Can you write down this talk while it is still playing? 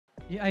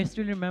Yeah, I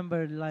still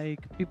remember like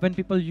when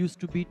people used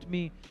to beat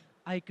me,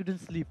 I couldn't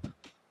sleep.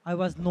 I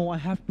was no, I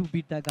have to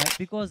beat that guy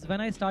because when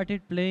I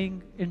started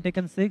playing in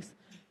Tekken 6,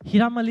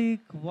 Hiram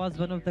Malik was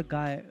one of the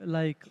guy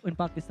like in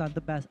Pakistan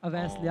the best.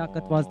 Awais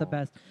Liaquat was the Oh,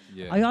 best.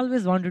 yeah. I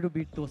always wanted to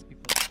beat those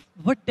people.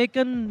 What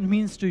Tekken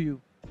means to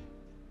you?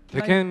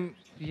 Like, Tekken,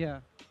 yeah,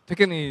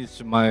 Tekken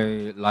is my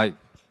life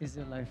is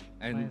your life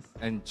and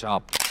nice?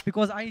 job.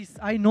 Because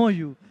I know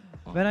you.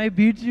 Uh, When I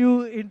beat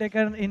you in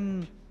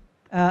Tekken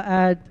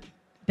at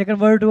Tekken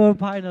World Tour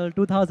Final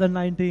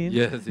 2019,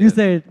 yes, you yes.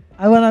 said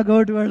I wanna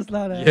go to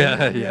Arslan.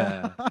 Yeah, Yeah.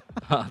 yeah.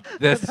 That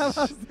That's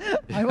was,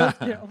 I was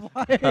scared.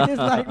 Why it is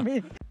like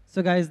me?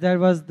 So guys, that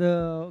was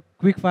the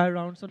quick fire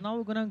round. So now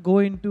we're gonna go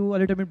into a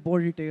little bit more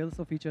details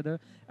of each other,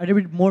 a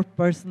little bit more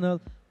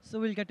personal. So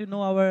we'll get to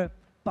know our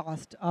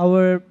past,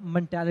 our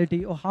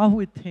mentality, or how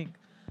we think.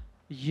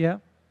 Yeah,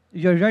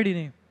 you're ready,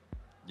 Nate?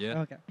 yeah.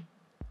 Okay.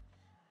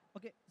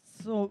 Okay,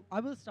 so I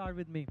will start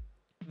with me.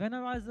 When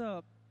I was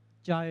a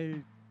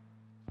child,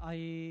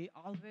 I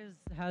always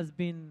has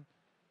been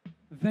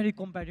very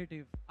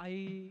competitive.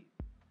 I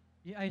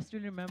still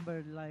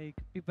remember like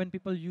when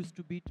people used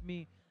to beat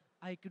me,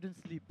 I couldn't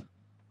sleep.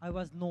 I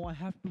was no, I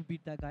have to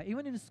beat that guy.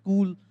 Even in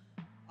school,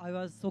 I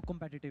was so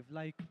competitive.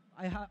 Like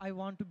I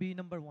want to be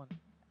number one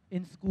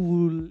in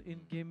school, in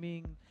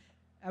gaming,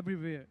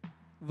 everywhere.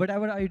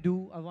 Whatever I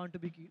do, I want to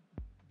be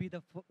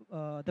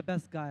the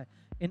best guy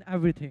in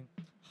everything.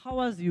 How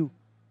was you?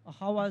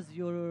 How was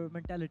your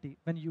mentality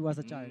when you was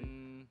a child?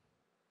 Mm,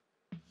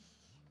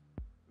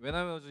 when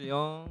I was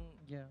young,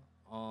 Yeah,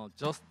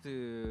 just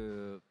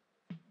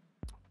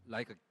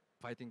like a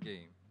fighting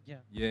game. yeah.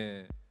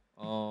 Yeah.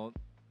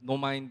 No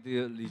mind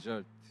the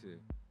result.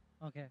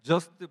 Okay,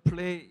 Just the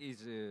play is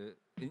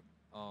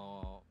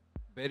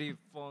very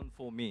fun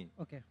for me.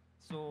 okay.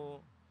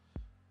 So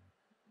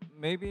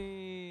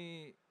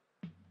maybe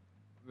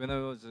when I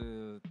was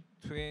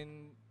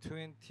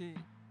 20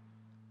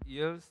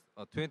 years,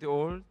 20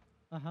 old,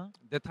 Uh huh.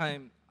 that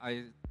time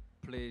I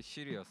play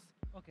serious.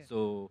 Okay.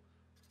 So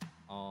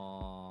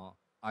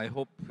I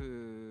hope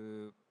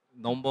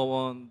number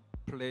one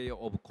player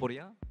of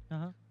Korea. Uh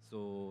huh.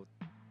 So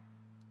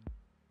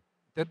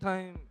that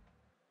time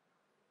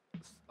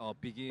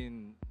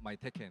begin my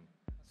Tekken.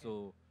 Okay.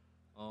 So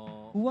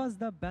uh, Who was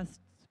the best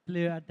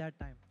player at that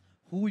time?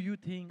 Who you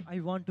think I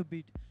want to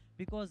beat?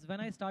 Because when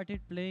I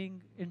started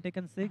playing in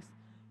Tekken 6,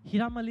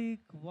 Hiram Malik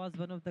was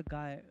one of the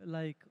guy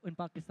like in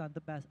Pakistan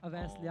the best.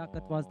 Awais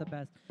Liaquat was the uh,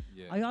 best.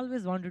 yeah. I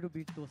always wanted to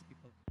beat those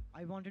people.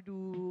 I wanted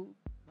to,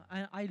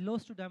 I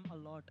lost to them a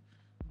lot,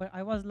 but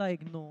I was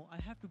like, no, I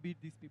have to beat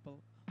these people.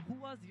 Who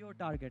was your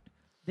target?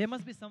 There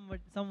must be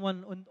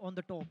someone on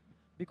the top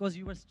because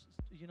you were,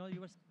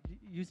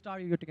 you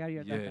started your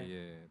career at that Yeah, time.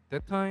 yeah.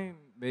 That time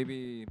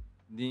maybe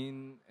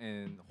Nin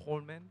and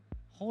Holman.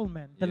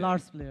 Holman, the Yeah,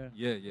 Lars player.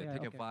 yeah, yeah. Yeah,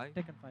 Tekken okay. 5.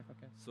 Tekken 5,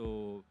 okay.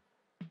 So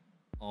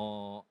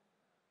uh,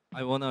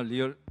 I wanna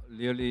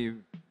really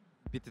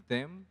beat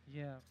them.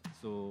 Yeah.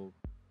 So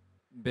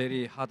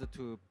very hard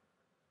to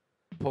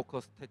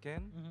focus Tekken.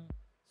 Mm-hmm.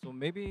 So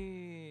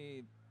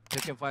maybe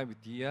Tekken 5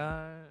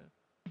 DR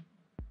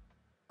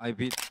I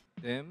beat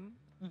them,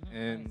 Mm-hmm.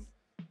 and Nice.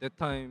 that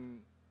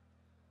time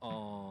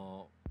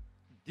uh,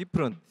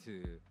 different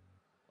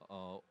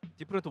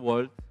different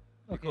world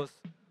Okay. because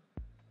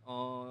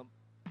uh,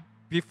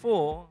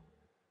 before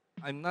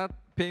I'm not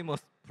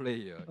famous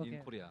player in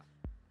Okay. Korea,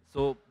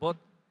 so but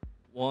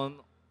one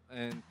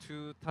and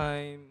two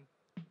time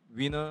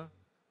winner,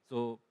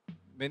 so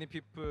many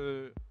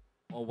people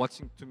are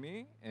watching to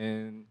me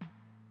and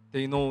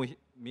they know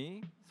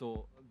me,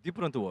 so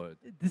different world.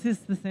 This is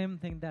the same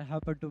thing that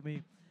happened to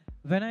me.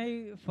 When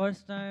I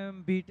first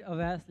time beat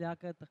Awais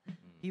Liaquat,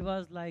 he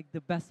was like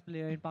the best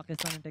player in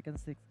Pakistan in Tekken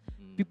 6.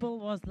 Mm. People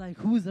was like,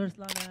 who's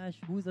Arslan Ash?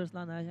 Who's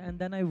Arslan Ash? And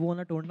then I won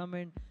a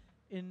tournament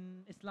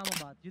in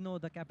Islamabad,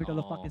 the capital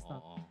of Pakistan.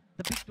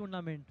 The big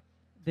tournament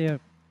there.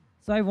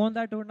 So I won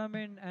that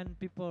tournament and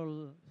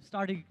people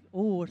started,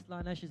 oh,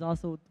 Arslan Ash is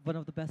also one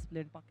of the best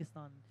players in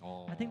Pakistan.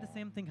 I think the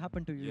same thing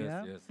happened to you, Yes,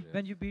 yeah? yes, yes.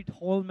 When you beat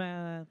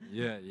Holman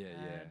Yeah, yeah,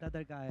 and the yeah.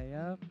 other guy,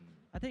 yeah? Mm.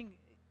 I think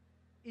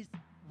it's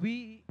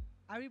we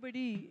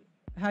everybody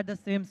had the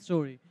same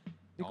story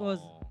because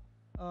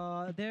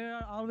Oh, there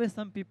are always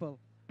some people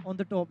on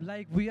the top.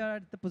 Like we are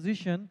at the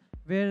position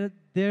where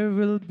there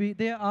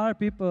are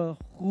people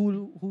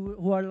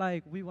who are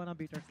like we wanna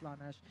beat Arslan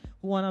Ash,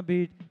 who wanna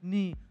beat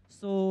Ni,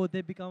 so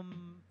they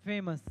become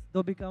famous,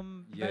 they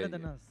become yeah, better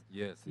than yeah. us.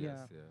 Yes,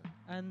 yes, Yeah,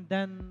 yeah. and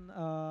then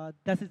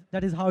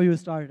that is how you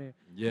started.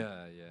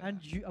 Yeah, yeah. And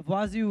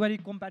was you very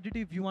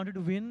competitive? You wanted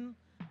to win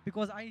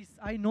because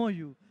I know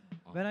you.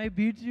 When I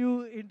beat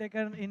you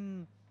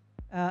in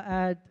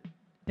at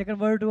Tekken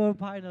World Tour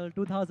Final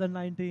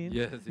 2019,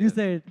 Yes, you yes.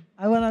 said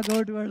I wanna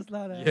go to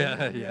Arslan.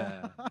 Yeah,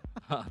 Yeah.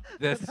 yeah.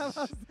 That was, That's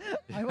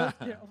I was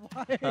scared.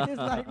 Why it is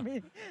like me?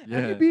 And you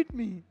yeah, beat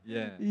me.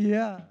 yeah.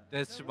 Yeah.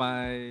 That's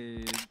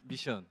my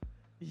mission.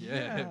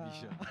 Yeah, Yeah.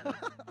 mission.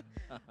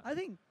 I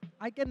think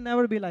I can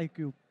never be like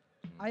you.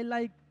 Mm. I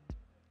like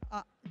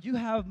you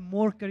have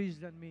more courage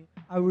than me.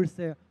 I would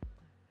say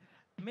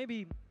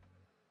maybe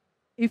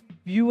if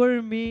you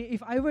were me,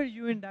 if I were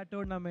you in that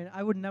tournament,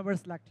 I would never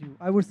select you.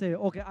 I would say,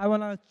 okay, I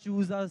wanna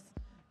choose us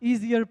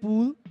easier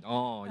pool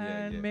Oh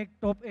yeah, and yeah. make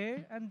top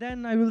A, and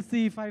then I will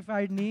see if I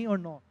fight knee or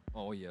not.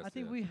 Oh yes, I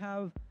think yes. we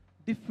have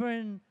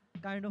different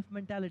kind of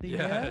mentality.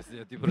 Yeah, Yes,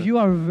 yeah, different. you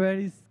are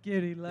very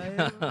scary. Like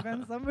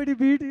when somebody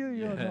beat you,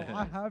 you know,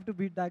 I Yes. have to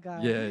beat that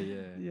guy. Yeah,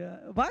 yeah. Yeah.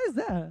 Why is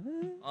that?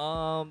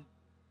 Um,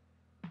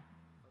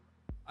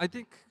 I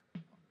think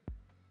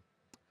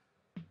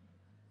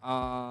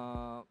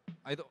uh,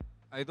 I don't,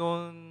 I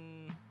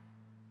don't,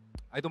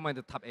 I don't mind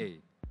the top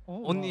A. Oh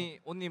wow.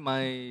 Only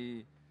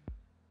my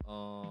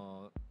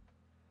uh,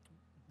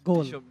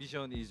 Goal.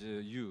 mission is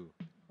you.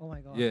 Oh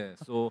my god. Yeah,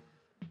 so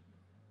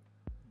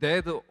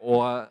dead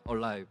or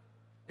alive.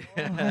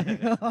 Oh my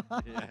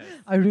god. Yes.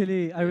 I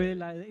really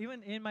like it.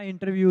 Even in my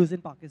interviews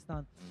in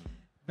Pakistan,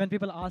 when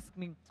people ask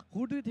me,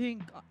 who do you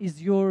think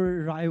is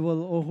your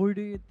rival or who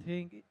do you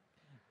think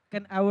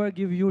can ever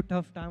give you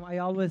tough time, I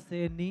always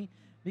say knee,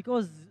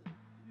 because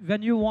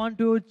when you want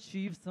to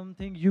achieve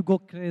something, you go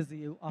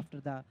crazy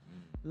after that.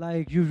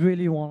 Like you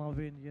really want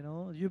to win, you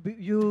know.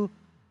 You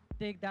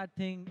take that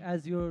thing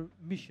as your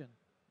mission.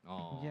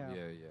 Oh, Yeah.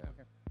 yeah, yeah.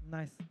 Okay.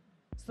 Nice.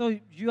 So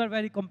you are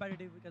very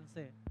competitive, we can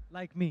say,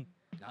 like me.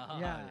 Ah,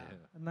 Yeah.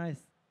 Nice.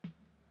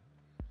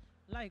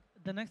 Like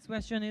the next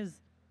question is,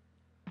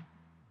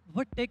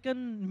 what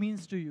Tekken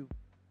means to you?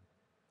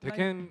 Like,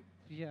 Tekken,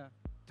 yeah,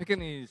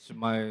 Tekken is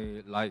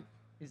my life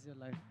is your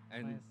life.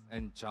 and Nice.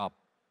 and job.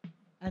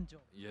 And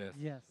job. Yes.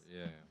 Yes.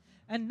 Yeah.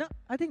 And no,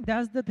 I think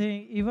that's the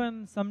thing.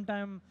 Even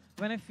sometime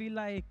when I feel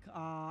like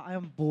I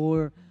am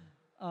bored,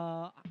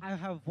 I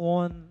have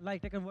won,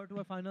 like Tekken World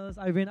Tour Finals,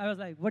 I win. I was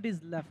like, what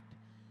is left?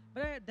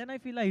 But then I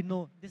feel like,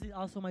 no, this is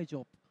also my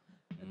job.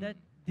 That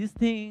this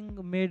thing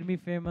made me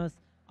famous.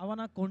 I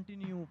wanna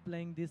continue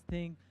playing this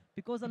thing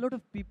because a lot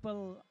of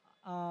people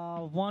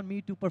want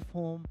me to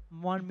perform,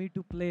 want me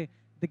to play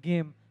the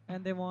game,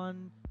 and they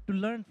want to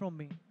learn from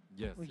me.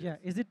 Yes. Oh, Yes.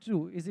 yeah, is it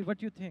true? Is it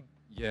what you think?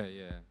 Yeah,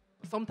 yeah.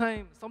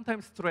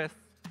 Sometimes stress,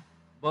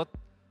 but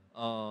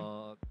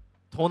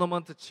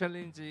tournament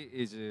challenge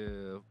is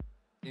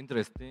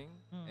interesting,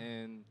 Hmm.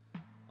 and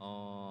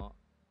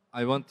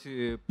I want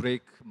to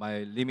break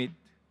my limit.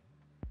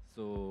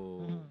 So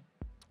Mhm.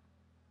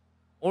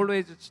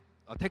 always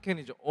Tekken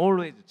is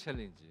always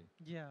challenging.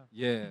 Yeah.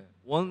 Yeah,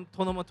 one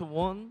tournament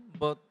won,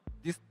 but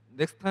this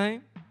next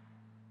time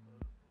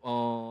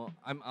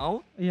I'm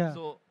out. Yeah.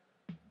 So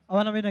I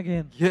wanna win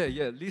again. yeah,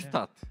 yeah,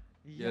 restart.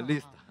 Yeah, Yeah.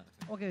 restart.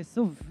 Okay,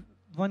 so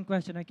one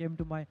question I came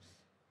to mind.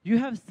 You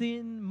have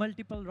seen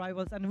multiple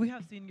rivals, and we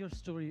have seen your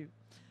story.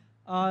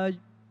 Uh,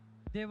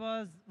 there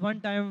was one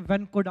time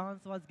when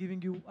Kodans was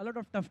giving you a lot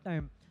of tough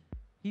time.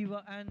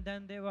 And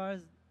then there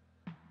was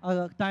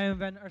a time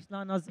when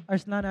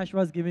Arslan Ash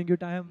was giving you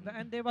time,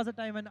 and there was a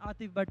time when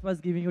Atif Bhatt was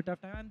giving you tough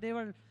time, and there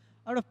were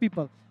a lot of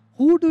people.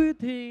 Who do you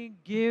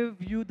think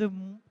gave you the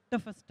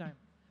toughest time?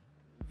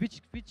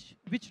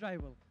 Which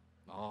rival?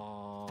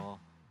 Oh,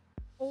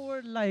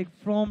 Or like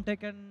from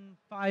Tekken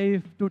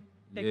 5 to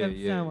yeah, Tekken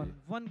yeah, 7. yeah.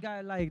 One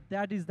guy like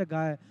that is the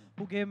guy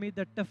who gave me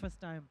the toughest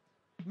time.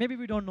 Maybe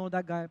we don't know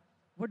that guy.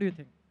 What do you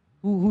think?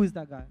 Who is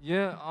that guy?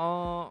 Yeah,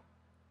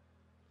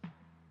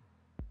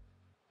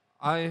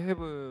 I have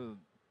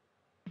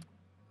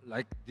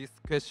like this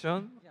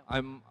question. Yeah.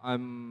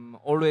 I'm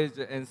always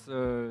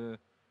answer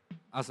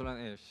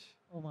Aslan Ash.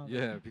 Oh my God.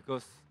 Yeah,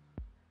 because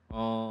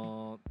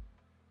uh,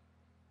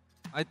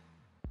 I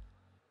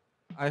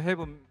I have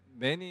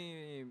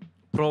many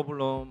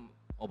problem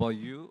about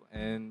you,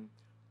 and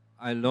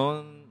I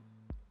learn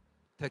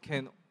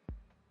Tekken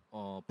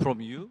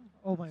from you.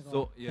 Oh my God.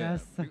 So yeah,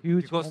 That's a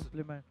huge because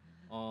compliment.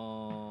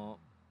 uh,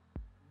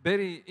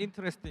 very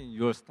interesting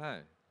your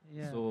style.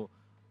 Yeah. So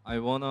I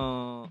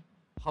wanna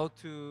how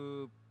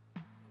to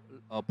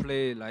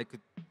play like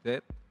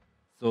that.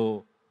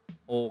 So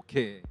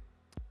okay,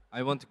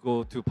 I want to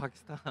go to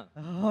Pakistan.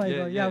 Oh my Yeah,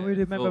 God. Yeah, yeah. we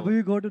remember. So,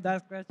 We go to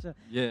that question.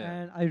 yeah.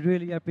 And I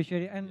really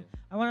appreciate it. And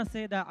Yeah. I want to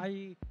say that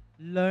I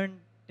learned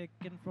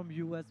Tekken from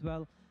you as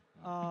well.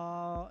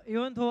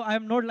 Even though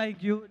I'm not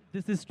like you,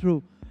 this is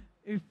true.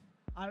 If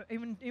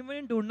even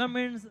in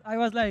tournaments, I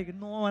was like,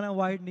 no, I want a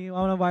wide knee, I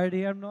want a wide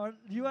knee. I'm not.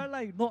 You are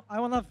like, no, I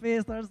want to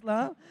face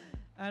Arslan.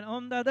 And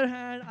on the other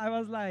hand, I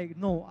was like,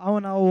 no, I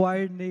want a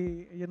wide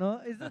knee. You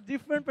know, it's a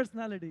different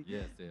personality.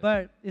 Yes, yes.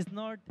 But it's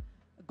not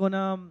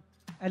gonna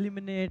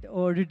eliminate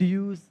or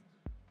reduce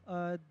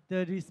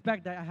the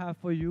respect that I have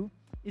for you.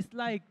 It's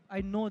like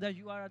I know that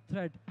you are a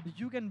threat.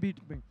 You can beat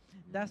me.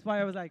 That's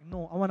why I was like,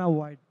 no, I want to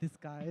avoid this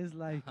guy. Is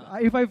like,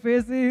 if I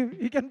face him,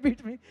 he can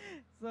beat me.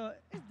 So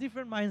it's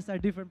different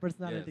mindset, different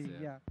personality.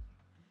 yeah.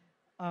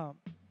 Yeah.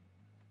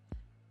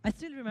 I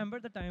still remember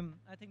the time.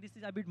 I think this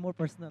is a bit more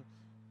personal.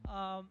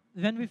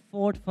 When we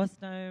fought first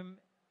time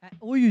at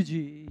OUG,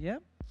 yeah,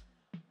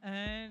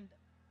 and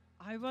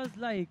I was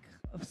like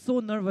so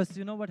nervous.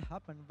 You know what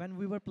happened when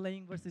we were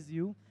playing versus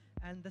you,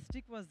 and the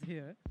stick was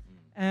here,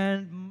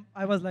 and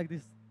I was like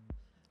this.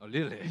 Oh,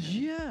 really?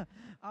 Yeah,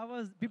 I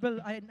was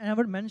I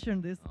never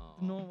mentioned this to Oh.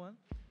 no one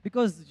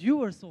because you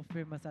were so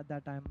famous at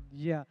that time.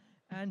 Yeah,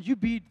 and you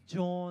beat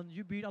John.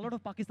 You beat a lot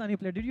of Pakistani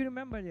players. Did you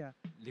remember? Yeah.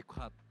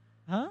 Liquid.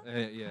 Huh?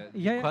 Yeah.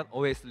 Yeah. Liquid.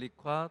 Always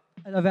liquid.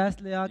 Avas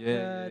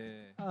Yeah.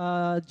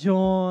 Liaquat,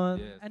 John,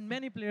 Yes. and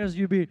many players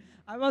you beat.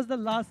 I was the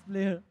last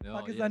player, Oh,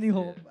 Pakistani yes,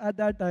 home yeah. at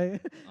that time.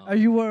 Oh.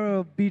 You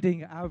were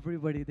beating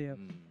everybody there.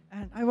 Mm.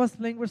 And I was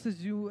playing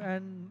versus you,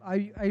 and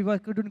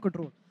couldn't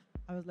control.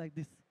 I was like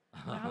this.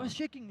 I was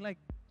shaking like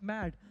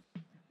mad.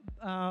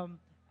 Um,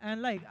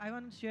 and like, I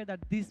want to share that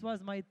this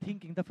was my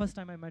thinking the first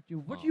time I met you.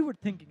 What Oh. you were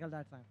thinking at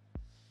that time?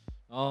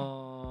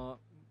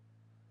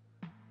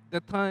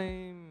 That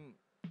time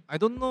I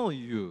don't know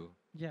you.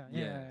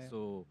 Yeah,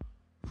 So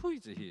who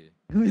is he?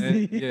 Who is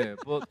he? Yeah,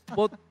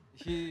 but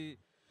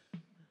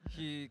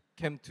he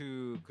came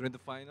to grand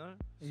final.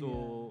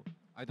 So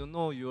I don't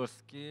know your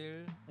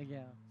skill.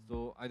 Yeah,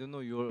 So I don't know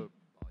your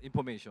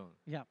information.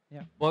 yeah,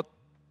 yeah, But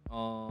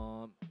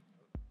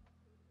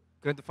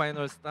grand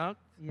final start.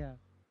 yeah.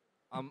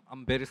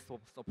 I'm very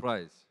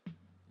surprised.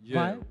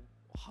 Why?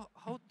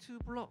 How to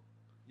block?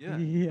 Yeah.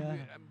 Yeah.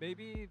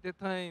 Maybe that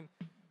time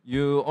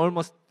you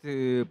almost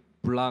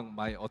block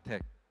my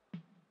attack.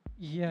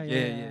 Yeah,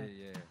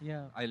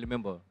 yeah. I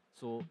remember.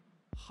 So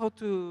how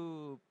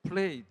to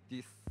play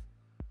this?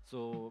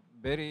 So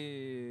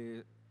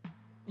very.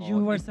 You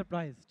were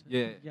surprised.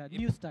 Yeah. Yeah,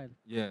 new style.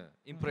 Yeah,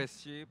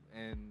 impressive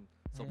and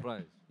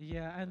surprised.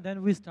 Yeah, and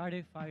then we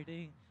started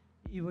fighting.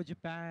 Evo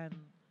Japan.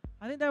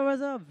 I think that was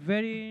a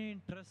very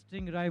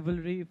interesting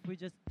rivalry if we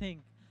just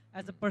think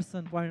as a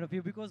person point of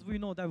view, because we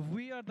know that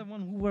we are the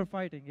one who were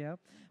fighting, yeah.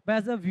 But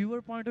as a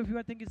viewer point of view,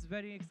 I think it's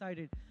very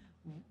excited.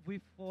 We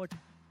fought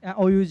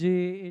OUG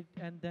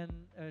and then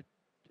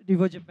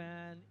Evo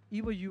Japan,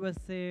 Evo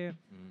USA,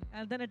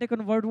 and then at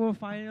Tekken World War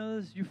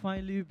Finals, you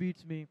finally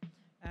beat me.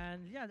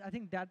 And yeah, I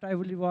think that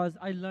rivalry was,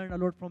 I learned a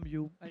lot from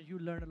you, and you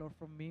learned a lot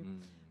from me.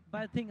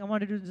 But I think I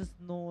wanted to just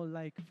know,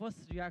 like, first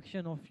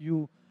reaction of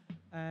you.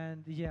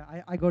 And yeah,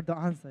 I got the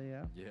answer,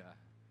 yeah. Yeah.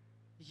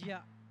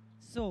 Yeah.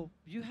 So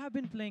you have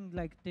been playing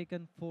like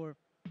Taken for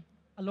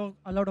a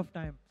lot of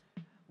time.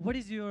 What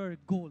is your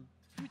goal,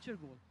 future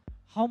goal?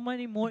 How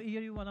many more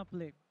years you wanna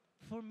play?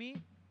 For me,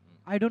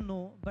 I don't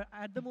know, but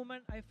at the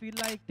moment I feel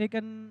like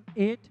Taken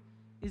 8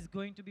 is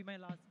going to be my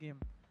last game.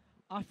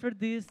 After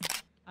this,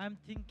 I'm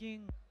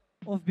thinking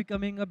of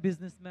becoming a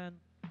businessman.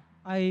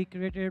 I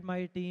created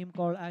my team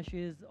called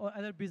Ashes or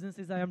other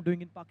businesses I am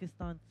doing in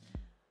Pakistan.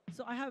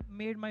 So I have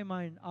made my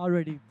mind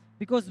already,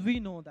 because we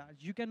know that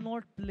you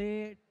cannot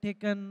play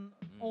Taken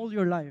all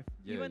your life.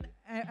 Yeah, Even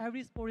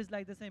every sport is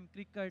like the same,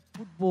 cricket,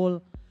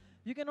 football.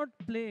 You cannot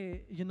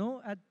play,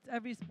 at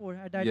every sport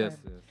at that Yes,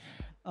 time.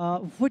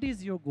 yes. What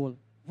is your goal?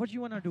 What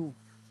you wanna do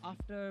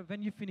after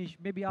when you finish?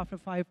 Maybe after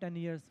 5, 10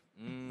 years.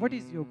 What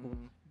is your goal?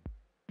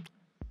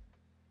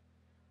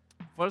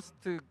 First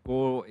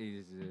goal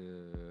is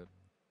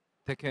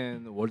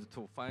Tekken World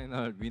Tour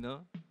final winner.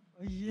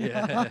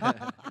 Yeah.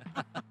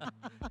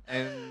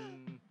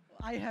 And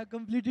I have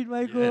completed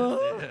my Yes, goal.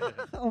 yeah.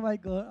 Oh my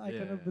god, I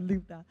cannot Yeah.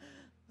 believe that.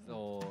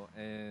 so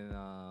and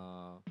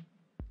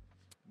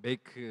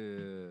make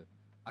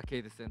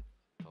arcade center.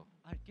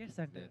 Arcade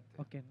center.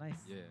 Yeah, Okay,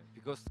 nice. Yeah,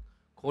 because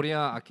Korea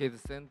arcade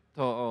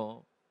center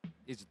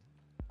is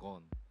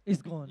gone.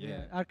 It's gone. Yeah.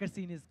 Yeah. Arcade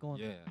scene is gone.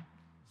 Yeah,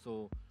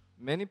 so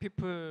many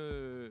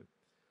people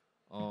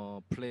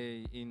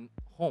play in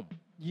home.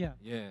 Yeah.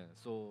 Yeah,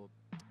 so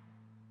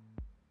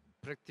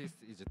practice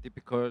is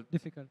difficult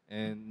Difficult.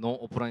 and no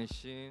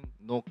operation,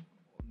 no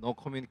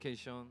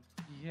communication.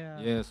 Yeah.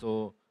 Yeah,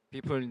 so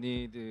people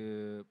need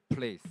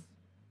place.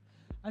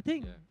 I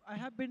think Yeah. I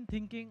have been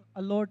thinking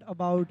a lot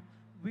about.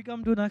 We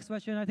come to next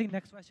question. I think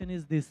next question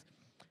is this.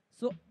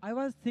 So I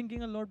was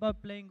thinking a lot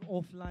about playing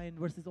offline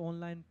versus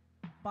online,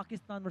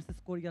 Pakistan versus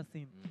Korea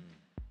scene.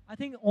 I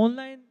think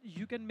online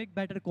you can make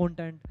better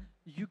content.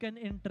 You can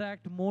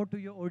interact more to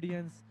your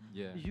audience.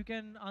 Yeah. You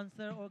can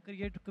answer or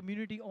create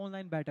community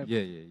online better. Yeah,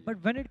 yeah, yeah.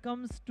 But when it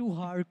comes to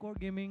hardcore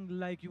gaming,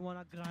 like you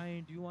wanna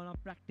grind, you wanna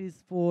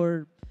practice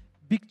for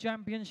big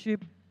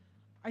championship,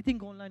 I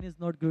think online is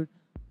not good.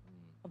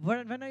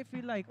 When I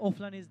feel like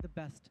offline is the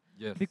best,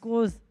 Yes.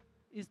 because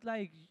it's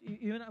like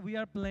even we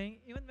are playing,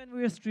 even when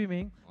we were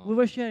streaming, we Oh.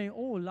 were sharing.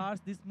 Oh, Lars,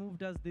 this move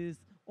does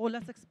this. Oh,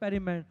 let's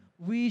experiment.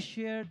 We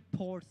share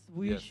thoughts.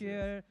 We Yes, yes.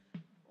 share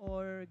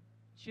or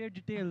share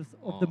details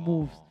of the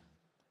moves. Oh.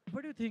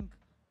 What do you think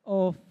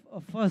of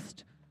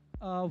first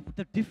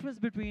the difference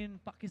between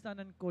Pakistan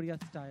and Korea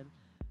style,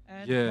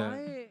 and Yeah.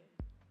 why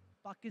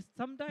Pakistan?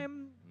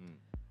 Sometimes Mm.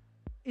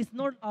 it's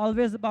not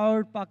always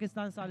about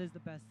Pakistan style is the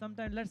best.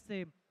 Sometimes let's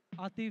say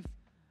Atif,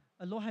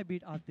 Aloha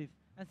beat Atif,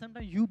 and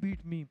sometimes you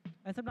beat me,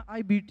 and sometimes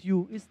I beat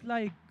you. It's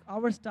like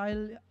our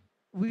style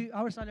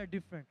are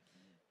different,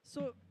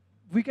 so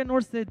we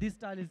cannot say this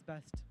style is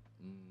best.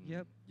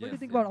 Yeah. What do you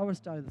think about our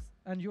styles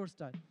and your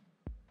style?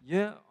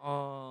 Yeah.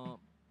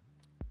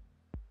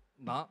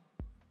 Now,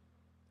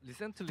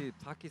 recently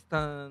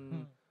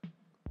Pakistan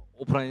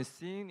offline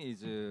scene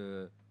is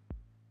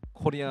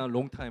Korea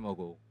long time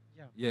ago.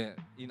 Yeah. Yeah,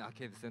 in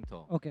arcade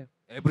center. Okay.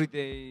 Every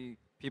day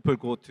people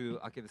go to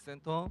arcade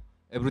center.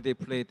 Every day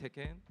play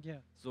Tekken. Yeah.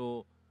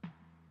 So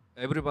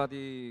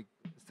everybody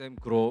same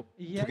group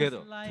Yeah, together,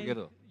 it's like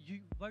together.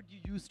 what you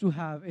used to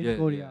have in Yeah,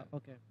 Korea. yeah.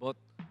 Okay. But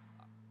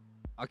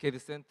arcade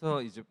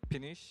center is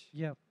finished.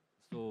 Yeah.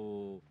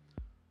 So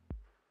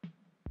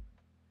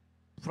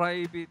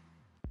private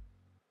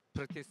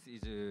practice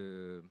is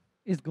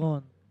It's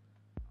gone.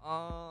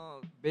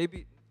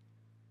 maybe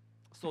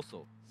so.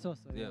 So Yeah,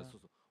 yeah. so.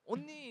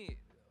 Only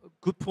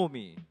good for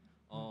me.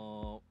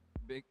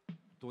 Make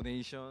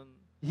donation.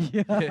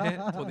 Yeah.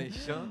 Yeah,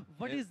 donation.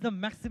 What and, is the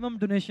maximum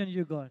donation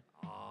you got?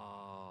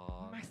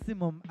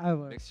 Maximum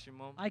ever.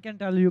 maximum? I can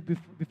tell you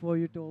before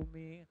you told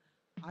me.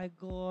 I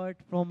got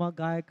from a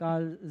guy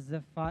called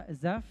Zeph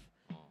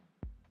어.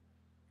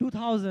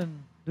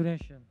 2000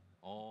 donation.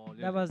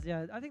 Really? That was,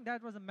 yeah. I think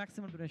that was the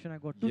maximum donation I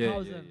got. Yeah,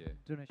 2000 yeah.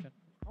 donation.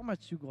 How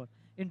much you got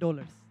in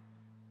dollars?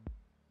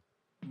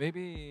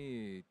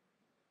 Maybe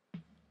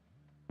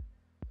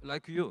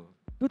like you.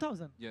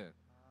 2000. Yeah.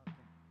 Okay.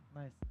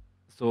 Nice.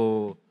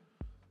 So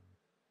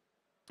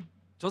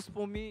just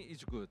for me,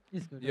 it's good.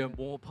 It's good. Yeah, okay.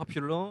 more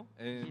popular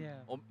and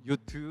Yeah.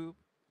 YouTube,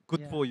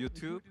 good Yeah. for It's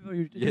YouTube. good for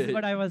YouTube. This Yeah. is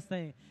what I was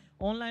saying.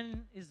 Online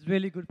is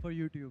really good for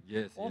YouTube.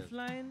 Yes.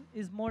 Offline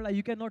is more like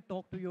you cannot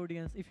talk to your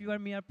audience. If you are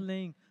me are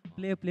playing,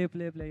 play,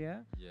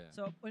 yeah. Yeah.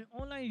 So when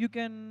online you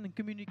can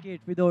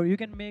communicate with or you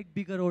can make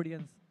bigger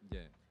audience.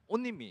 Yeah.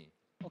 Only me.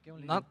 Okay,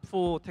 only Not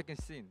for Tekken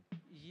scene.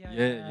 you.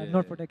 Yeah,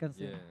 not for Tekken.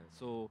 Yeah.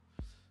 So.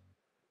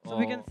 So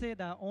we can say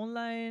that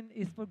online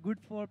is for good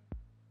for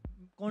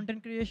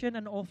content creation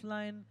and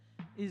offline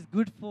is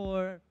good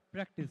for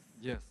practice.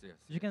 Yes.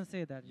 You can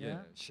say that,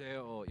 yeah.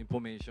 Share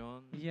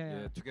information.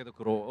 Yeah. Together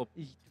grow up.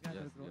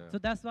 Together Yes, grow. yeah. So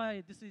that's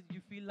why this is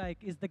you feel like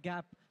is the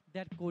gap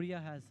that Korea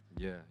has.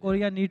 Yeah.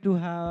 Korea need to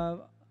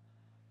have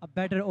a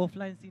better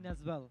offline scene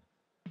as well.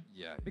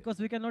 Yeah. Because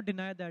we cannot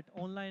deny that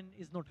online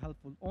is not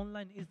helpful.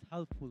 Online is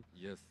helpful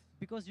Yes.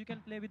 because you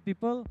can play with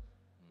people.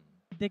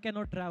 They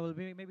cannot travel.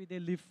 Maybe they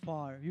live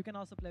far. You can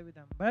also play with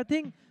them. But I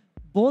think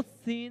both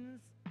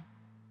scenes,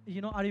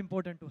 are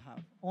important to have,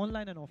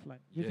 online and offline.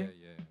 You think?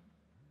 Yeah.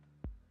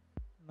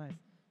 Nice.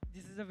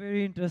 This is a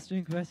very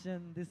interesting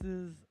question. This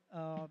is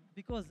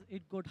because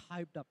it got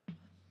hyped up.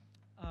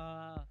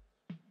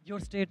 Your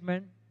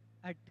statement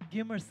at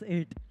Gamers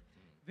 8,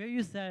 where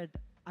you said,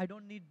 "I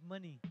don't need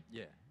money.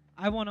 Yeah.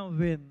 I wanna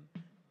win."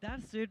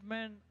 That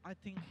statement, I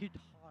think, hit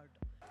hard.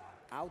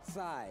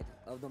 Outside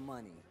of the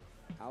money,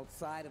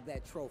 outside of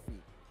that trophy,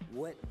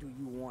 what do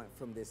you want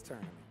from this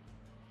tournament?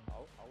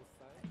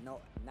 Outside.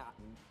 No,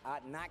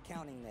 not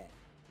counting that.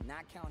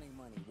 Not counting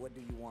money. What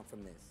do you want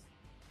from this?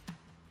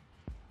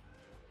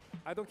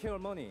 I don't care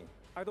money.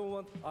 I don't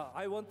want.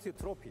 I want a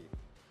trophy.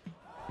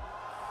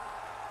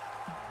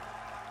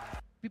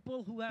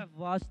 People who have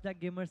watched that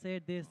Gamer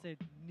said, they said,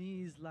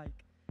 "He's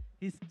like,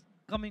 he's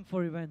coming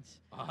for revenge.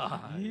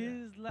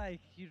 He's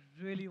like, he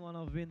really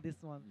wanna win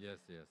this one." Yes.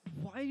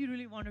 Why you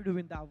really wanted to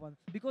win that one?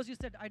 Because you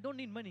said, "I don't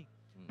need money,"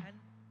 and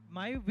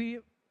my way,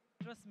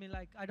 trust me,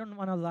 like I don't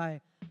wanna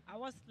lie. I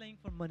was playing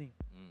for money.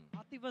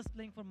 Atif was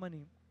playing for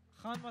money.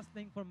 Khan was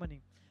playing for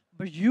money.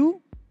 But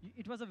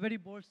it was a very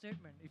bold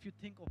statement. If you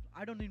think of,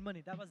 "I don't need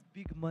money," that was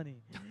big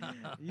money.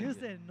 You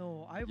said,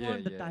 "No, I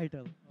want the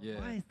title." Yeah.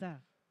 Why is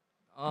that?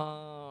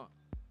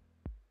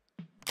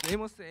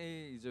 Gamers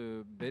A is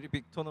a very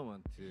big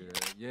tournament.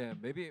 Yeah,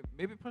 maybe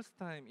first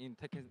time in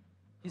Tekken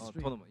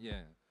History. tournament.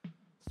 Yeah,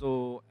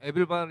 so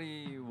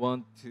everybody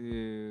want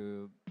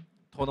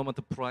tournament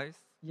prize,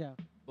 Yeah.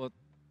 but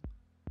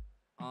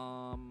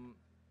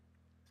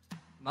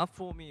not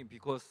for me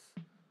because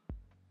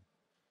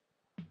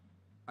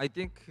I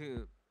think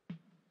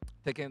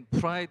Tekken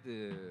pride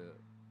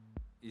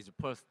is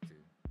first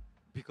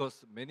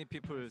because many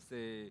people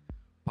say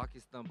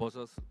Pakistan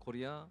versus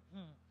Korea.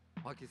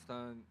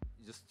 Pakistan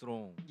is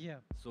strong. Yeah.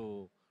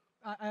 So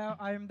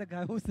I am the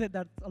guy who said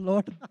that a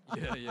lot.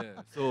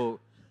 yeah. So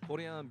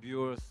Korean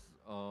viewers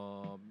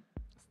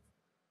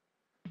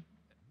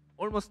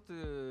almost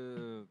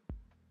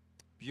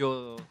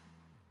viewer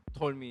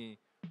told me,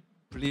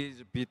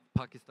 please beat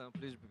Pakistan.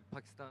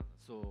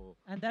 So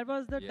And that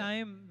was the Yeah.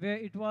 time where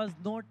it was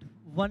not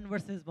 1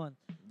 versus 1.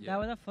 Yeah. That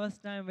was the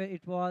first time where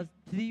it was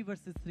 3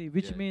 versus 3,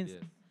 which yeah, means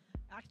yes.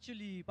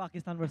 actually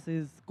Pakistan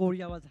versus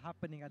Korea was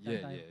happening at that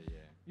yeah, time.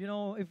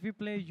 yeah. If we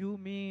play you,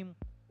 me,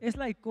 it's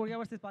like Korea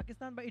versus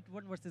Pakistan, but it's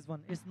 1 versus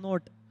 1. It's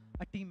not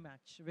a team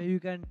match where you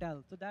can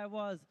tell. So that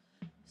was.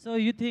 So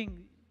you think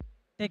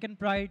Taken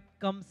Pride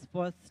comes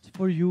first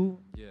for you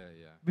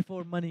Yeah.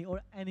 before money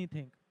or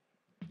anything?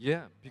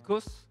 Yeah,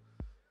 because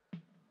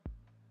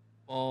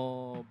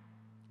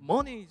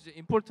money is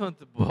important,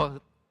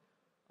 but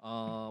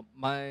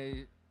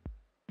my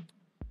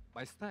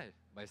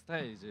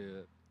style is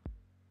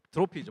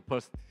trophy is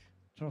first.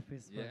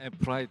 Trophies. Yeah, first. and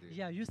pride.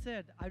 Yeah, you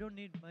said I don't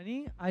need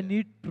money, I Yeah.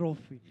 need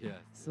trophy.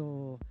 Yes.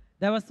 So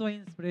that was so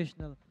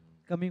inspirational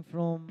coming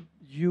from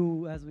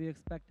you, as we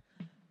expect.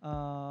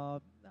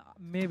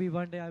 Maybe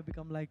one day I'll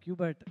become like you,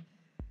 but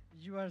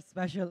you are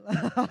special.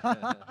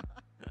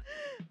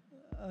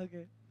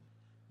 Okay.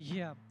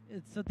 Yeah.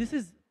 So this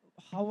is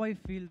how I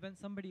feel when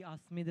somebody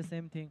asks me the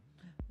same thing.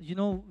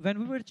 When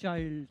we were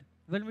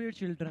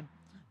children,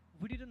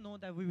 we didn't know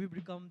that we will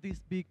become these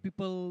big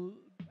people.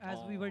 As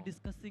we were Oh.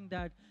 discussing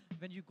that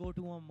when you go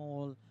to a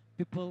mall,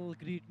 people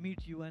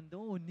meet you and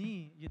oh,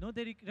 nee, you know,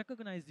 they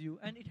recognize you,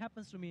 and it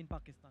happens to me in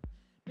Pakistan.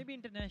 Maybe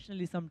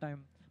internationally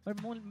sometime, but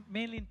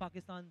mainly in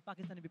Pakistan,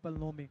 Pakistani people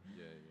know me.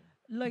 Yeah,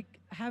 yeah. Like,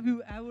 have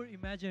you ever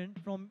imagined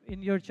from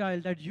in your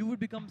child that you would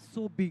become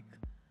so big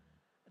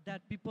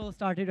that people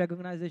started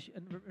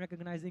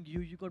recognizing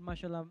you? You got,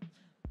 mashallah,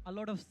 a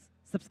lot of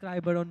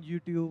subscriber on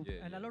YouTube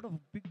Yeah, and a yeah. lot of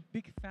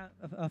big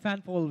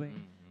fan following.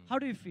 Mm, How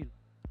do you feel?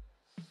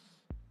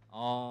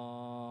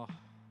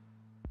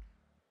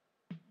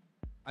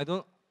 I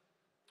don't.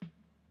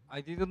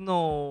 I didn't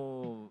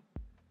know.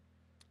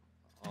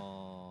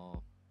 Uh,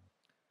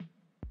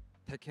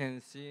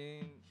 Tekken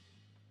scene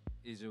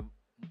is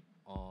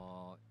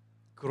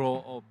grow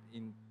up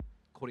in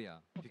Korea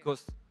Okay.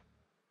 because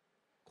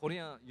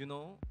Korea,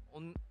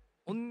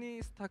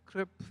 only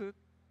StarCraft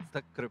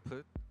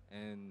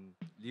and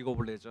League of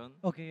Legends.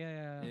 Okay,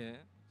 yeah. Yeah.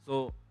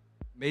 So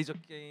major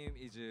game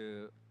is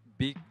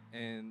big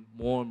and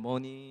more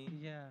money,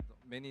 Yeah.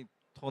 many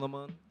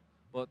tournament,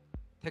 but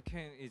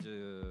Tekken is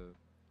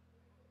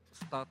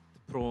start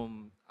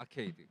from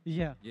arcade.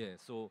 Yeah. Yeah.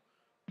 So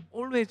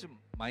always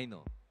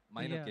minor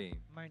Yeah. game.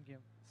 Mind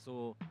game.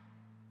 So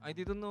I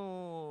didn't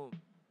know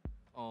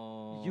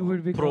You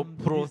will become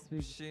pro this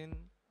big. scene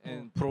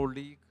and pro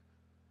league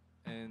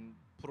and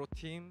pro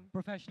team.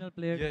 Professional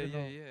player. Yeah, to yeah,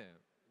 know. yeah.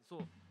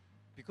 So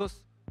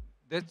because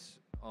that's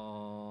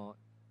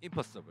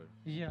impossible.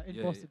 Yeah, Yeah,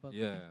 impossible.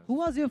 Yeah. Who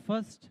was your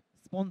first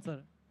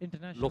sponsor?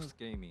 International. Lux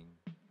Gaming.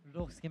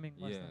 Rox Gaming.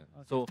 was Yeah. that?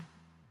 Okay. So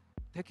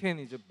Tekken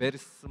is very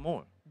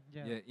small.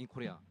 Yeah. Yeah, in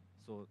Korea.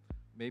 So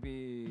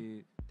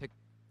maybe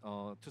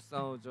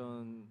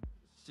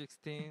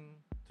 2016,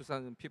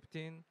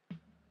 2015,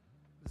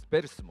 it's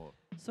very small.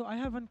 So I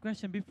have one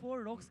question.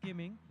 Before Rox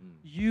Gaming, Mm.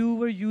 you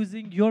were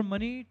using your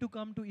money to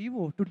come to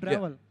Evo to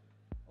travel.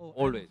 Oh, and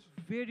Always.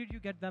 Where did you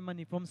get that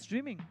money from?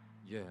 Streaming.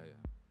 Yeah,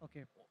 yeah.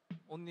 Okay.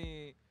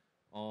 Only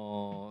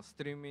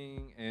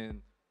streaming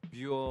and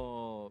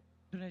viewer,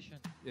 Donation.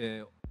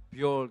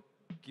 viewer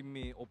give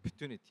me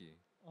opportunity.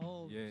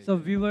 Oh, Yeah, so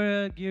yeah.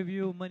 viewer give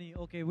you money.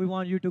 Okay, we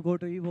want you to go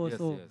to Evo. Yes,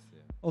 so yes,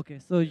 yeah. okay,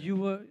 so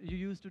you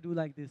used to do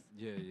like this.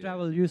 Yeah, yeah.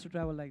 Travel. You used to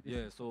travel like this.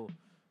 Yeah, so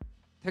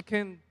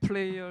Tekken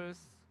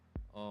players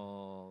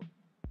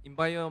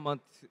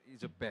environment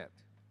is bad.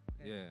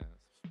 Okay. Yeah.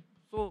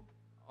 So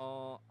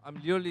I'm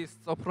really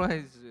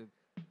surprised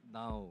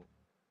now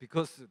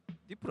because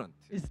different.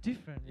 It's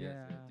different. Yes,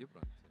 Yeah.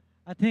 different.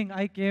 I think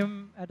I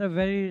came at a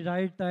very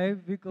right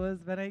time because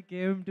when I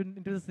came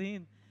into the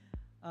scene,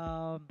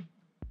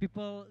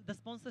 the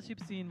sponsorship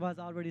scene was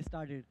already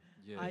started.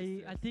 Yes, I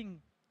yes. think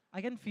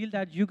I can feel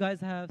that you guys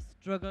have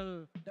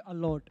struggled a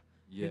lot.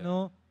 Yeah. You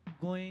know,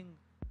 going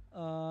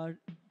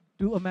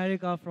to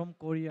America from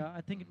Korea.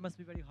 I think it must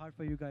be very hard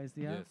for you guys.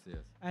 Yeah. Yes,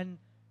 yes. And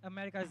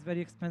America is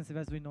very expensive,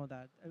 as we know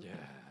that. Yeah.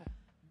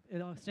 You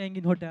know, staying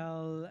in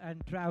hotel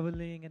and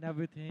traveling and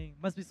everything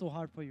must be so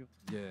hard for you.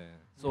 Yeah.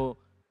 So,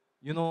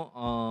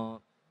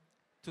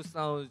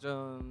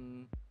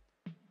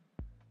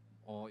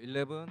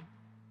 2011,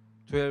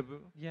 12,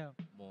 Yeah.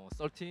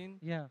 13,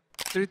 Yeah.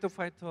 Street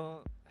Fighter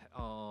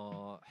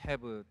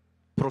have a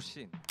pro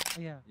scene.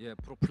 Yeah. Yeah,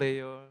 pro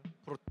player,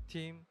 pro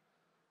team.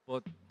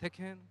 But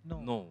Tekken,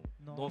 No. no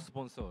No.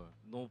 sponsor,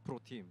 no pro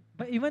team.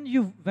 But even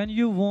when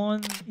you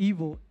won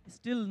Evo,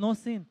 still no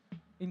scene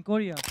in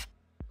Korea.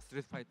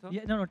 Street Fighter?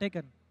 Yeah, no,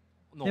 Taken.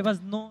 No. There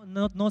was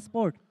no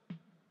sport.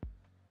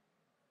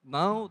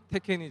 Now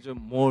Tekken is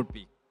more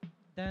big.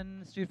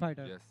 Then Street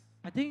Fighter. Yes.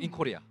 I think In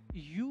Korea.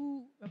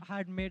 you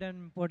had made an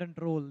important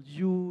role.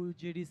 You,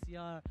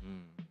 JDCR,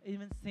 Mm.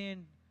 even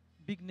saying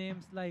big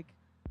names like,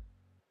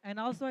 and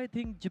also I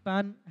think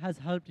Japan has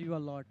helped you a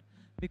lot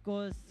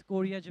because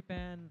Korea,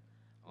 Japan,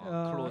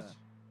 Close.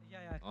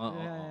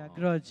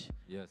 grudge.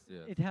 Yes,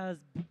 yes.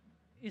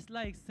 It's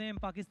like same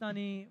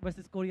Pakistani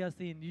versus Korea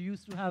scene. You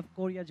used to have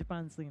Korea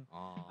Japan scene.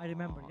 I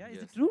remember. Yeah, is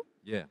yes. it true?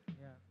 Yeah.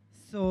 Yeah.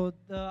 So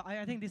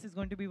I think this is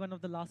going to be one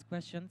of the last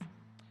questions.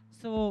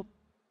 So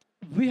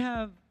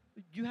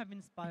you have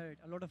inspired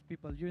a lot of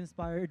people. You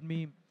inspired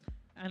me,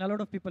 and a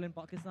lot of people in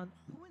Pakistan.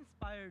 Who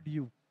inspired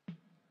you?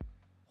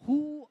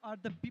 Who are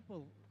the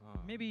people?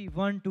 Maybe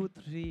 1, 2,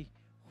 3.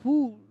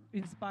 Who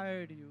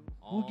inspired you?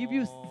 Who give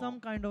you some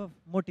kind of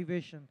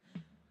motivation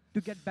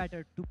to get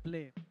better, to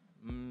play?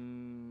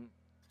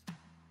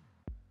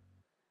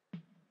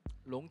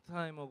 Long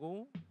time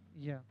ago,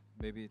 Yeah.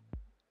 maybe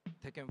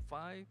Tekken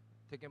 5.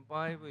 Tekken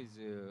 5 is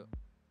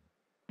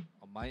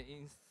my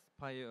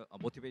inspire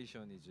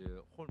motivation is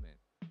Holman.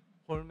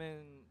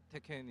 Holman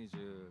Tekken is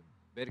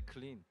very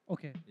clean.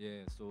 Okay.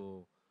 Yeah,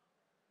 so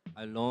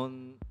I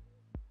learn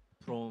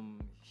from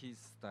his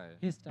style.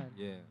 His style.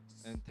 Yeah,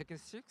 and Tekken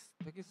 6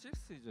 is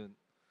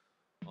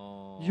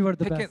You are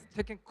the Tekken, best.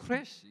 Tekken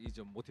Crash is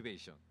a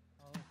motivation.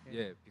 Okay.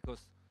 Yeah,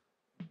 because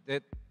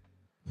that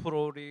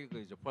pro league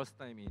is the first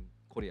time in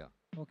Korea.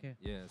 Okay.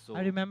 Yeah, so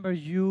I remember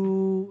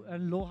you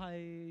and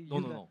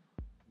No.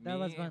 That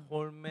was Me, one.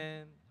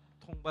 Holman,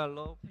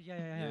 Tongbalov.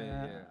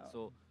 Yeah.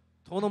 So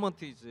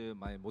tournament is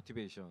my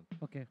motivation.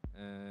 Okay.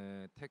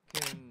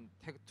 Tekken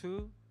Tag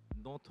 2,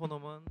 no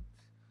tournament.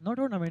 No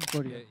tournament in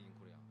Korea. Yeah, in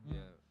Korea. Mm.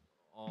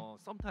 Yeah.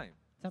 Sometime.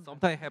 Sometime.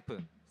 Sometime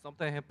happen.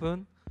 Sometime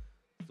happen.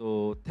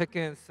 So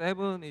Tekken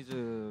 7 is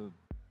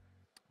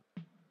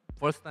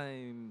first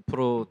time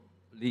pro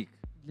league.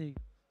 League.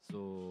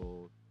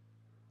 So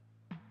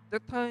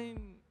that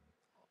time,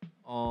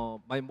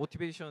 my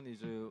motivation is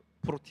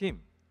pro team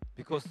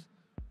because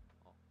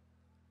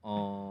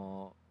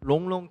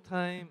long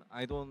time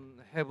I don't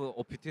have a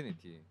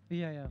opportunity.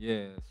 Yeah, yeah.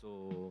 Yeah.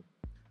 So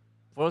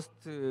first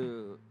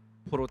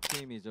pro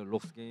team is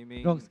Rox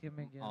Gaming. Rox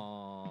Gaming,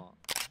 yeah.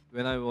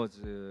 When I was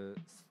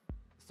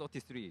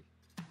 33.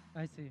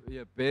 I see.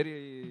 Yeah,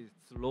 very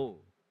slow.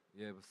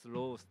 Yeah,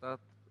 slow start.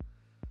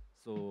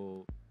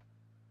 So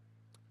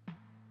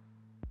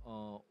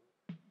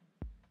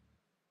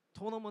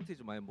tournament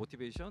is my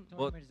motivation.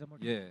 Tournament is the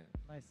motivation.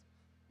 Yeah, Nice.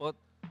 but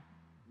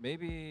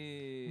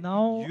maybe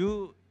Now-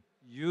 you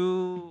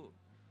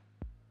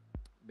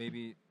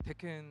maybe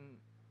Tekken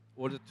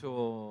World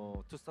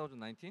Tour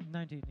 2019.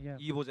 19, yeah.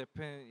 Evo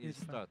Japan is Is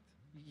Japan. start.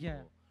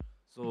 Yeah.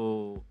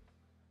 So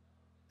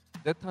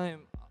that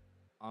time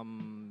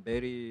I'm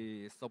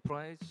very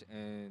surprised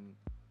and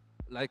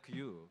like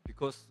you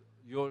because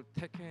your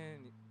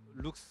Tekken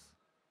looks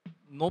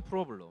no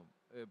problem.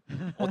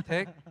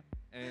 Attack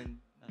and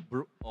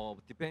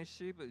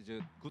defensive is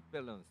a good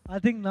balance. I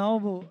think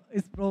now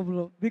is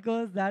problem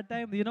because that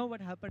time, you know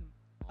what happened?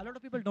 A lot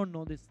of people don't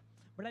know this,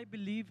 but I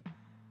believe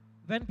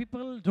when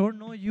people don't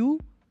know you,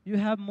 you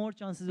have more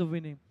chances of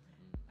winning.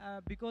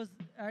 Because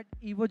at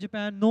Evo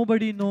Japan,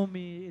 nobody know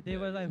me. They Yeah,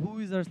 were like, yeah. who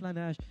is Arslan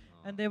Ash?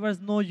 And there was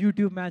no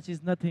YouTube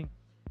matches, nothing.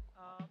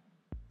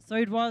 So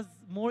it was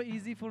more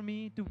easy for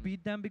me to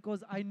beat them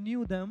because I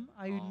knew them.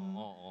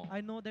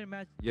 I know their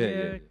match, Yeah,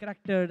 their yeah, yeah.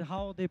 character,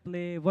 how they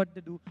play, what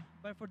they do.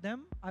 But for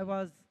them, I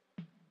was,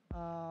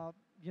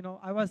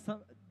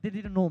 they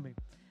didn't know me.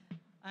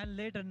 And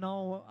later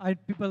now,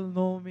 people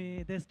know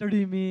me, they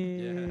study me.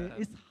 Yeah.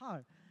 It's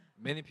hard.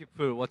 Many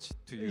people watch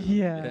to you.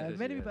 Yeah, Yes,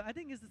 many yes. people. I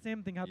think it's the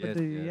same thing happened Yes,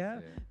 to you. yes, Yeah,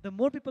 yeah. the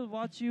more people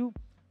watch you,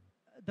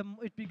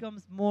 it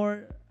becomes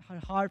more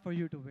hard for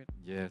you to win.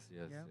 Yes,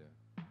 yes, Yeah. yeah.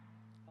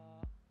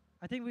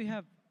 I think we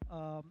have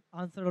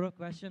answered a lot of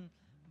questions,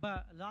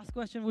 but last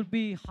question would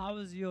be how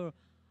is your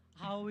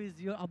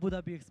Abu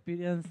Dhabi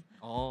experience?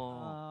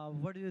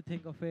 What do you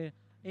think of it?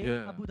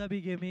 Yeah. Abu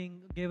Dhabi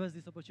Gaming gave us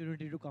this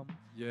opportunity to come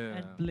Yeah.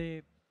 and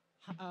play.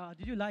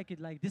 Did you like it?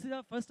 Like this is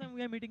our first time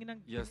we are meeting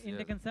in Yes, in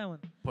yes. Tekken 7.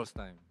 First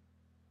time.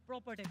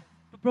 Proper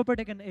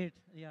Tekken 8.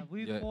 Yeah,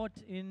 we Yeah. fought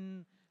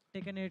in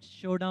Tekken 8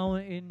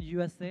 Showdown in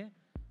USA,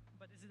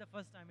 but this is the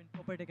first time in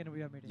proper Tekken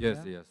we are meeting. Yes,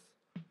 yeah? yes.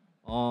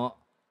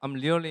 I'm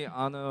really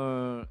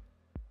honored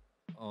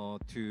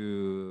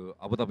to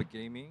Abu Dhabi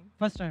Gaming.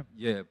 First time.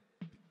 Yeah.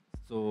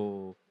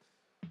 So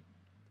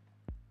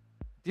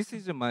this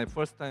is my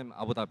first time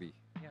Abu Dhabi.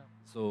 Yeah.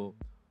 So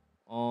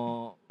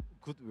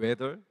good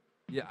weather.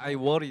 Yeah, I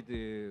worried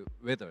the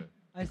weather.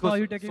 I because saw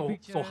you taking so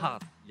pictures.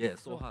 hot. Yeah,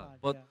 so, So hot. hot,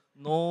 But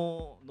yeah.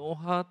 no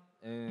hot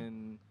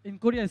and In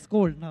Korea, it's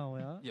cold now.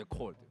 Yeah. yeah,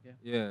 cold. Okay.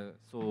 Yeah,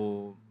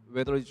 so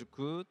weather is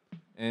good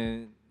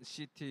and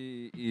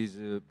city is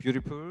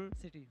beautiful.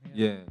 City.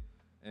 Yeah,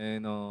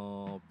 and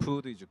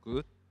food is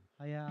good.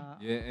 Yeah.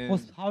 Yeah,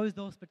 and How is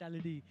the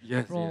hospitality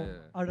Yes, from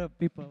yeah. other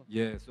people?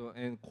 yeah. So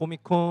and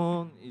Comic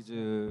Con is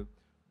a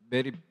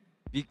very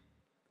big,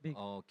 Big.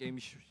 Game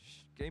show.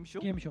 Game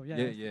show. Yeah.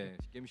 Yeah, yes. yeah,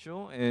 game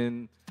show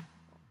and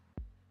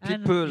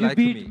And people you like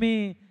beat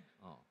me.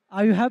 Oh,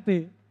 Are you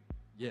happy?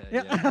 yeah,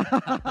 Yeah.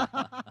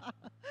 yeah.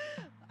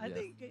 I Yes.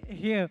 think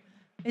here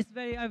it's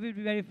very. I will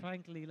be very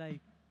frankly like.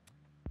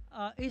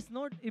 It's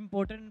not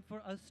important for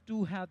us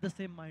to have the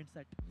same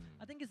mindset.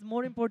 I think it's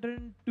more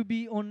important to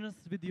be honest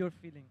with your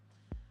feeling.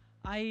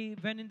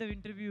 When in the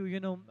interview,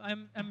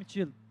 I'm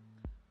chill.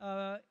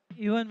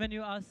 Even when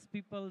you ask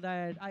people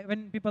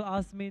when people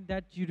ask me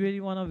that you really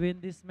want to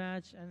win this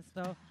match and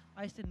stuff,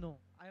 I said no.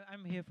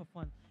 I'm here for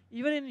fun.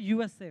 Even in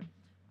USA,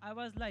 I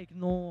was like,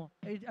 no.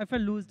 If I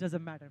lose,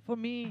 doesn't matter. For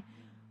me,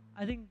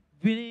 I think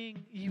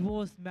winning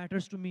Evos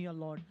matters to me a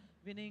lot.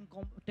 Winning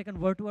Tekken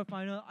World Tour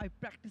final, I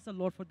practice a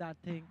lot for that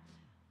thing.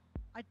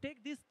 I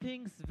take these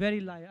things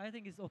very light. I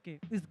think it's okay.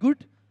 It's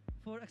good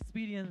for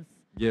experience.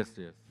 Yes,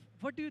 yes.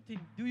 What do you think?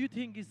 Do you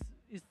think is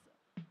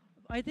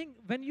I think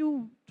when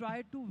you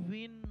try to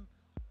win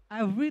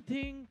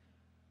everything,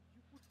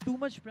 you put too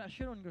much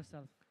pressure on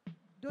yourself.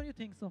 Don't you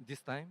think so?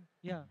 This time?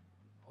 Yeah.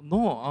 No.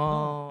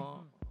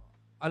 No.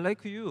 I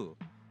like you.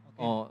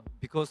 Okay.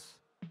 Because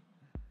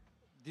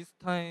this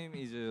time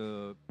is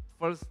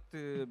first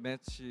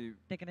match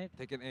Taken it.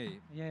 Tekken A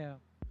Yeah.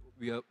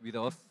 with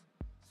us.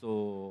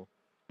 So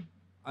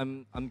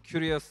I'm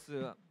curious.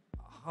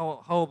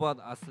 How about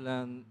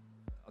Arslan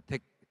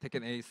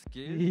Tekken A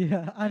skill?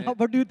 Yeah. And Yeah.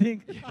 what do you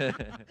think? Yeah.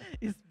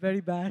 It's very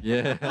bad.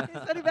 Yeah.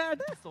 It's very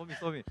bad. Show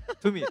me,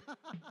 to me.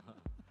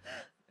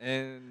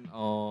 And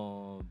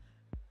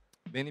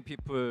many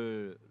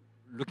people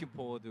looking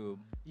forward to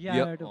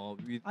Yeah, I do.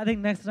 with I think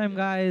next time, Yeah.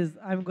 guys,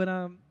 I'm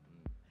gonna.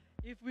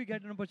 If we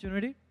get an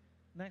opportunity,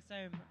 Next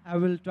time I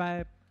will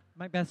try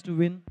my best to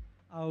win.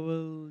 I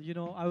will,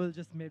 I will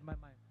just make my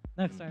mind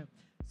next Mm. time.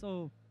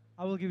 So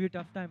I will give you a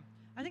tough time.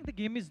 I think the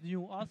game is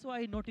new. Also,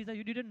 I noticed that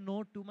you didn't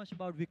know too much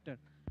about Victor.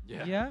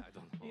 Yeah, Yeah. I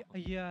don't know.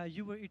 Yeah,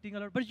 you were eating a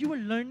lot, but you were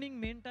learning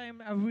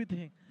meantime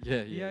everything. Yeah,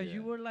 Yeah, yeah, yeah.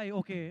 you were like,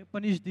 okay,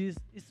 punish this.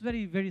 It's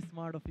very, very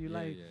smart of you. Yeah,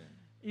 Like, yeah.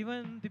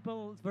 even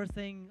people were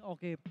saying,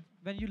 okay,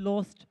 when you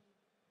lost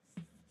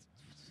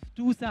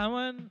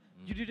 2-7,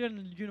 you Mm.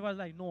 didn't. You was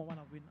like, no, I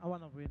wanna win. I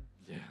wanna win.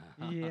 Yeah.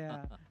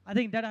 Yeah, I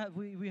think that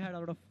we had a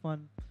lot of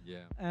fun,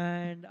 Yeah.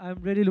 and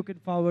I'm really looking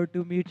forward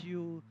to meet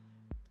you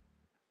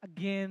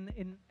again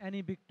in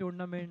any big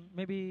tournament,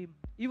 maybe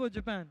Evo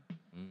Japan,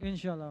 Mm.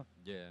 inshallah.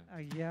 Yeah.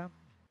 Yeah,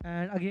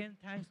 and again,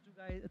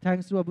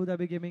 thanks to Abu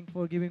Dhabi Gaming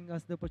for giving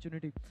us the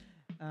opportunity,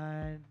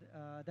 and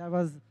that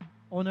was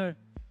honor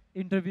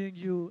interviewing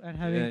you and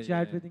Yeah, having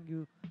chat yeah. with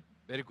you.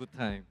 Very good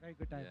time. Very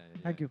good time. Yeah,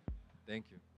 yeah, Thank yeah. you. Thank you.